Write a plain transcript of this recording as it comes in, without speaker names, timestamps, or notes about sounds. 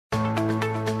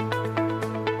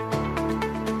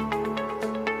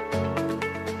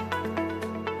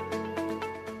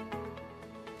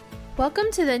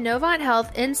Welcome to the Novant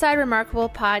Health Inside Remarkable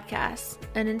podcast,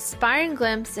 an inspiring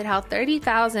glimpse at how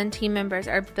 30,000 team members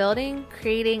are building,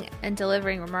 creating, and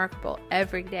delivering remarkable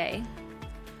every day.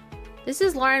 This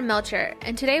is Lauren Melcher,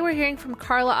 and today we're hearing from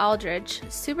Carla Aldridge,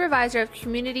 Supervisor of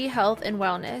Community Health and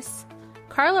Wellness.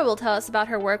 Carla will tell us about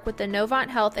her work with the Novant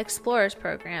Health Explorers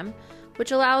program,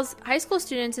 which allows high school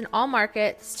students in all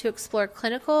markets to explore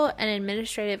clinical and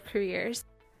administrative careers.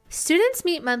 Students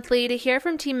meet monthly to hear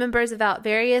from team members about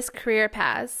various career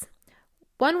paths.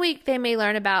 One week they may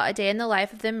learn about a day in the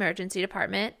life of the emergency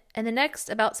department, and the next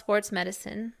about sports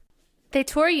medicine. They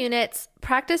tour units,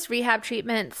 practice rehab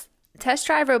treatments, test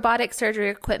drive robotic surgery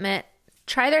equipment,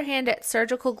 try their hand at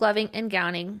surgical gloving and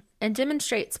gowning, and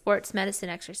demonstrate sports medicine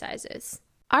exercises.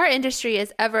 Our industry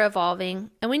is ever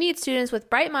evolving, and we need students with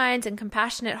bright minds and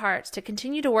compassionate hearts to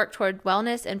continue to work toward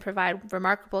wellness and provide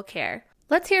remarkable care.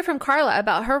 Let's hear from Carla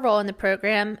about her role in the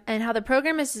program and how the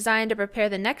program is designed to prepare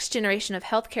the next generation of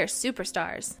healthcare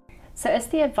superstars. So as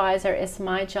the advisor, it's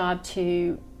my job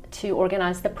to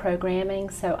organize the programming.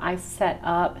 So I set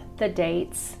up the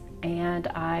dates and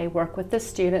I work with the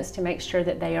students to make sure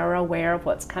that they are aware of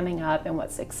what's coming up and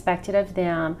what's expected of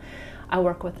them. I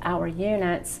work with our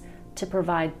units to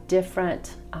provide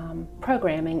different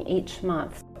programming each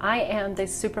month. I am the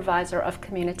supervisor of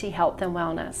community health and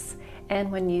wellness. And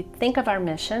when you think of our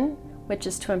mission, which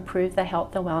is to improve the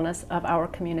health and wellness of our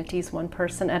communities one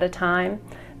person at a time,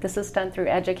 this is done through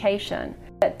education.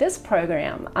 But this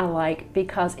program I like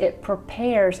because it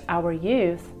prepares our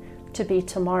youth to be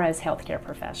tomorrow's healthcare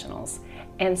professionals.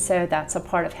 And so that's a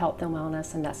part of health and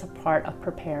wellness, and that's a part of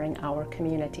preparing our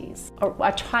communities.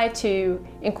 I try to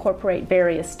incorporate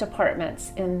various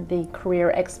departments in the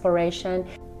career exploration,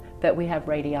 but we have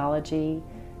radiology,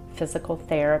 physical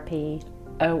therapy,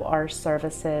 OR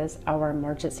services, our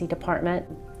emergency department.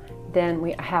 Then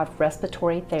we have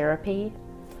respiratory therapy.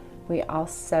 We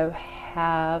also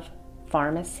have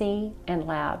pharmacy and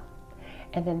lab.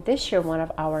 And then this year, one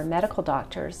of our medical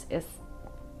doctors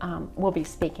will be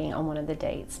speaking on one of the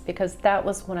dates, because that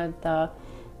was one of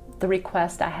the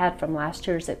requests I had from last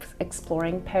year's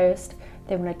Exploring Post.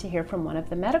 They wanted to hear from one of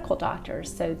the medical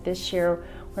doctors. So this year,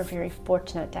 we're very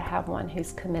fortunate to have one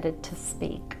who's committed to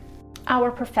speak.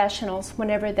 Our professionals,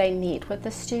 whenever they meet with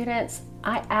the students,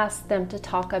 I ask them to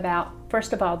talk about,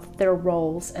 first of all, their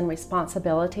roles and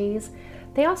responsibilities.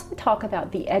 They also talk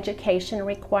about the education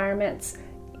requirements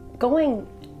going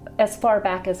as far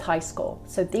back as high school.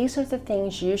 So these are the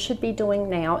things you should be doing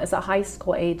now as a high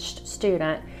school aged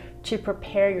student to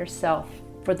prepare yourself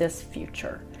for this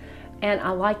future. And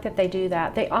I like that they do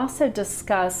that. They also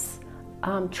discuss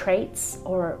traits,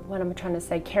 or what I'm trying to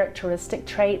say, characteristic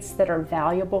traits that are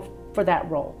valuable for that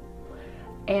role.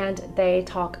 And they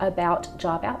talk about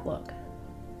job outlook.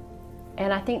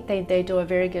 And I think they do a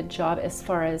very good job as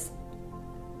far as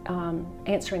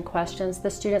answering questions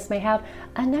the students may have.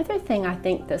 Another thing I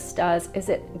think this does is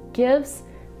it gives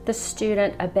the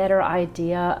student a better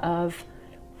idea of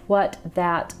what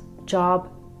that job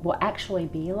will actually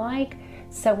be like.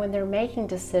 So when they're making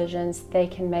decisions, they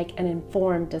can make an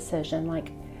informed decision,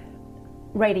 like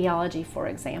radiology, for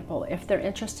example. If they're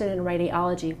interested in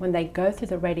radiology, when they go through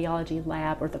the radiology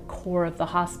lab or the core of the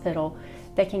hospital,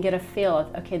 they can get a feel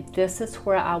of, okay, this is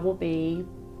where I will be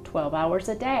 12 hours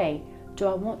a day. Do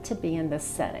I want to be in this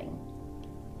setting?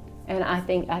 And I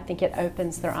think it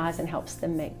opens their eyes and helps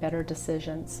them make better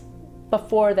decisions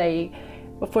before they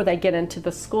get into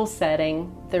the school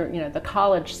setting, the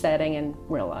college setting, and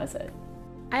realize it.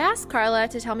 I asked Carla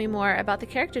to tell me more about the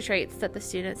character traits that the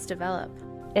students develop.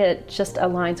 It just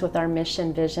aligns with our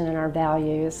mission, vision, and our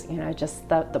values. Just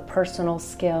the personal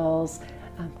skills,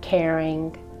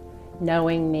 caring,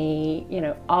 knowing me,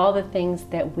 all the things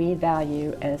that we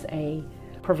value as a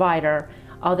provider,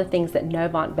 all the things that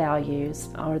Novant values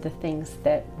are the things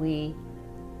that we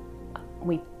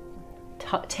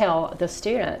tell the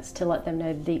students to let them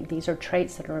know these are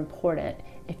traits that are important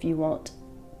if you want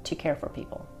to care for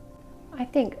people. I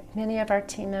think many of our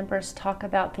team members talk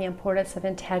about the importance of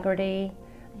integrity,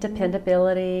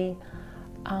 dependability,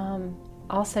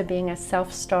 also being a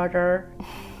self-starter,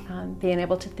 being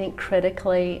able to think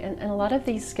critically, and a lot of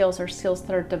these skills are skills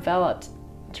that are developed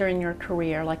during your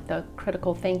career, like the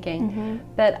critical thinking.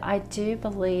 But I do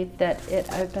believe that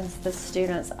it opens the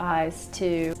students' eyes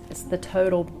to it's the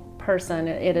total person.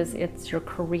 It's your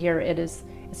career. It's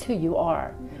who you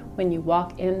are when you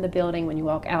walk in the building, when you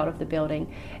walk out of the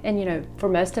building. And for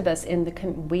most of us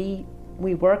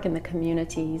we work in the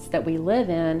communities that we live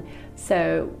in.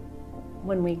 So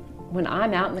when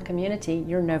I'm out in the community,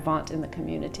 you're Novant in the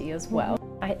community as well.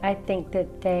 I think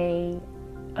that they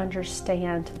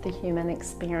understand the human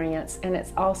experience, and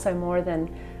it's also more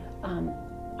than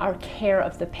our care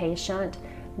of the patient,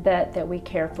 that we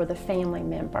care for the family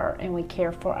member and we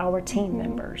care for our team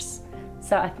members.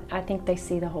 So I think they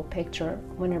see the whole picture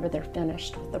whenever they're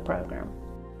finished with the program.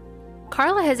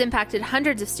 Carla has impacted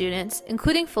hundreds of students,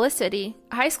 including Felicity,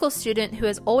 a high school student who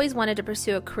has always wanted to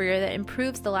pursue a career that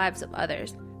improves the lives of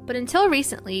others. But until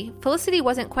recently, Felicity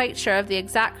wasn't quite sure of the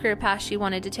exact career path she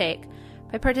wanted to take.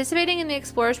 By participating in the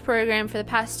Explorers program for the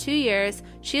past 2 years,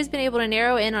 she has been able to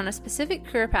narrow in on a specific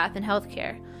career path in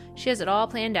healthcare. She has it all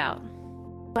planned out.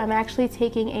 I'm actually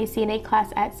taking a CNA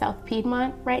class at South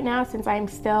Piedmont right now since I'm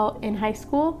still in high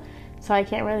school, so I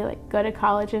can't really go to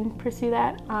college and pursue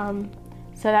that.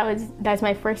 So that's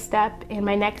my first step, and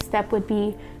my next step would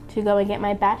be to go and get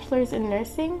my bachelor's in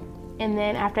nursing. And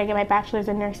then after I get my bachelor's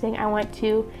in nursing, I want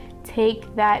to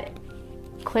take that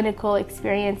clinical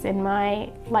experience in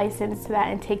my license to that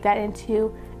and take that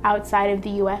into outside of the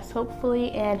US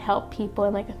hopefully, and help people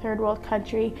in a third world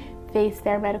country face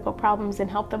their medical problems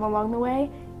and help them along the way.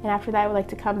 And after that, I would like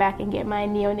to come back and get my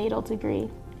neonatal degree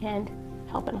and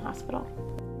help in a hospital.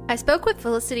 I spoke with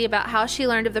Felicity about how she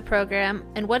learned of the program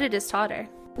and what it has taught her.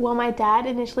 Well, my dad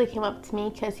initially came up to me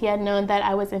because he had known that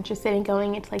I was interested in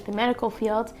going into the medical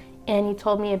field, and he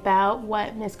told me about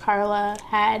what Miss Carla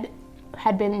had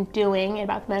been doing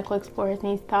about the Medical Explorers,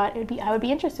 and he thought I would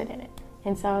be interested in it.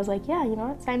 And so I was like, yeah, you know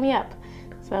what, sign me up.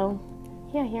 So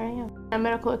yeah, here I am. The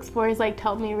Medical Explorers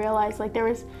helped me realize there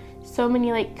was so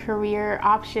many career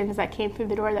options that came through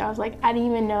the door that I was I didn't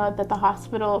even know that the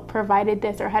hospital provided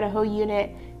this or had a whole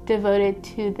unit devoted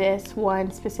to this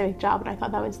one specific job. And I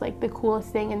thought that was the coolest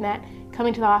thing, in that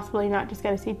coming to the hospital, you're not just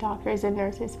going to see doctors and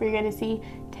nurses, but you're going to see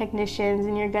technicians,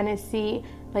 and you're going to see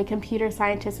computer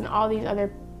scientists and all these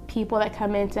other people that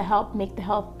come in to help make the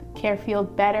healthcare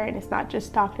field better. And it's not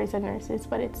just doctors and nurses,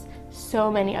 but it's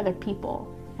so many other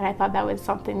people. And I thought that was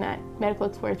something that Medical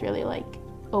Explorers really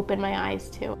opened my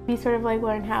eyes to. We sort of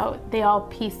learn how they all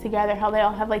piece together, how they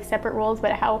all have separate roles,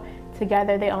 but how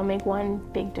together they all make one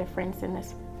big difference in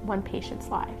this one patient's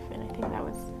life. And I think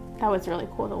that was really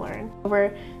cool to learn.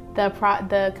 Over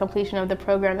the completion of the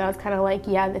program, that was kind of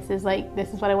yeah, this is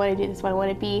what I want to do, this is what I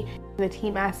want to be. The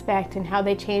team aspect and how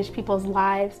they changed people's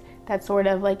lives, that sort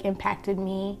of impacted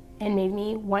me and made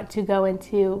me want to go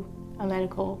into a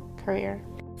medical career.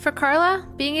 For Carla,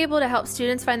 being able to help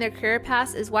students find their career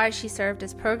paths is why she served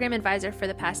as program advisor for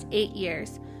the past 8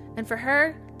 years. And for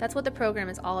her, that's what the program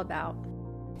is all about.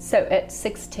 So at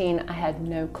 16, I had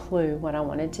no clue what I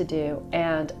wanted to do,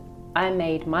 and I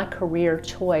made my career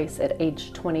choice at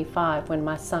age 25 when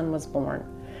my son was born.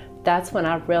 That's when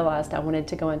I realized I wanted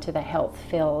to go into the health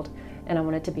field, and I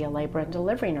wanted to be a labor and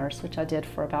delivery nurse, which I did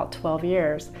for about 12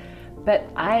 years. But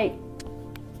I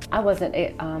wasn't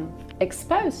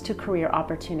exposed to career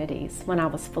opportunities when I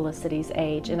was Felicity's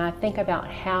age, and I think about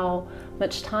how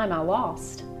much time I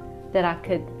lost that I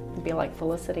could be like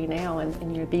Felicity now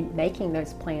and be making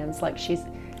those plans like she's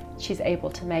able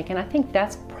to make. And I think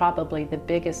that's probably the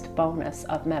biggest bonus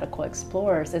of Medical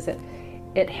Explorers, is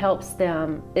it helps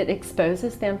them, it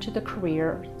exposes them to the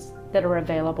careers that are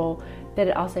available, that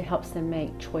it also helps them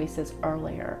make choices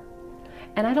earlier.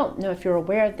 And I don't know if you're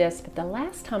aware of this, but the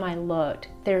last time I looked,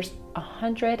 there's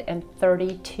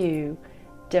 132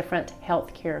 different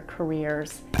healthcare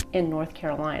careers in North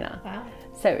Carolina. Wow.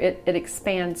 So it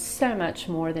expands so much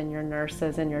more than your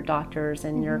nurses and your doctors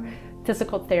and your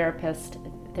physical therapists.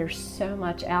 There's so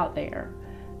much out there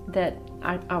that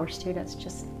our students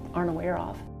just aren't aware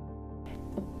of.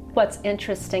 What's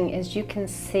interesting is you can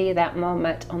see that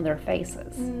moment on their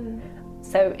faces.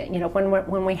 So,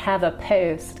 when we have a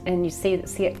post and you see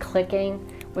it clicking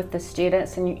with the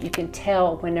students, and you can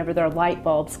tell whenever their light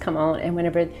bulbs come on and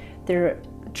whenever they're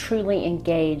truly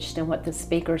engaged in what the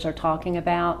speakers are talking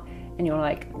about, and you're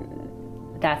like,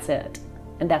 that's it.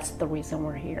 And that's the reason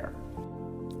we're here.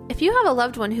 If you have a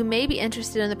loved one who may be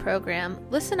interested in the program,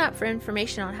 listen up for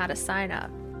information on how to sign up.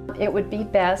 It would be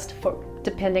best,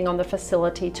 depending on the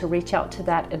facility, to reach out to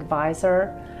that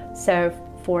advisor. So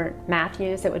for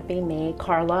Matthews, it would be me,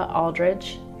 Carla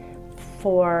Aldridge.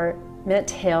 For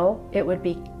Mint Hill, it would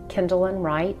be Kendallin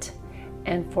Wright.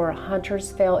 And for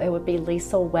Huntersville, it would be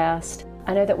Lisa West.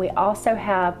 I know that we also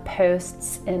have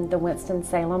posts in the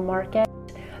Winston-Salem market,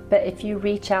 but if you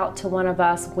reach out to one of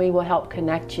us, we will help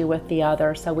connect you with the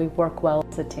other, so we work well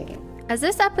as a team. As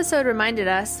this episode reminded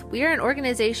us, we are an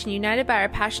organization united by our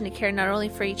passion to care not only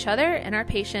for each other and our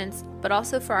patients, but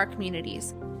also for our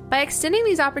communities. By extending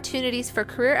these opportunities for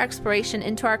career exploration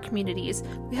into our communities,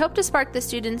 we hope to spark the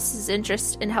students'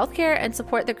 interest in healthcare and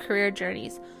support their career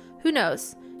journeys. Who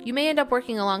knows? You may end up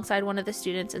working alongside one of the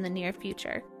students in the near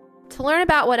future. To learn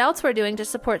about what else we're doing to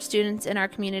support students in our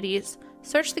communities,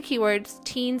 search the keywords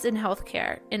teens in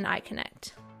healthcare in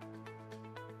iConnect.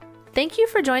 Thank you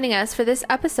for joining us for this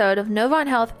episode of Novant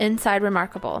Health Inside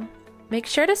Remarkable. Make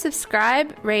sure to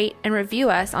subscribe, rate, and review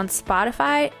us on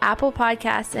Spotify, Apple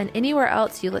Podcasts, and anywhere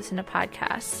else you listen to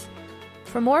podcasts.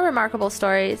 For more remarkable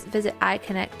stories, visit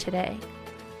iConnect today.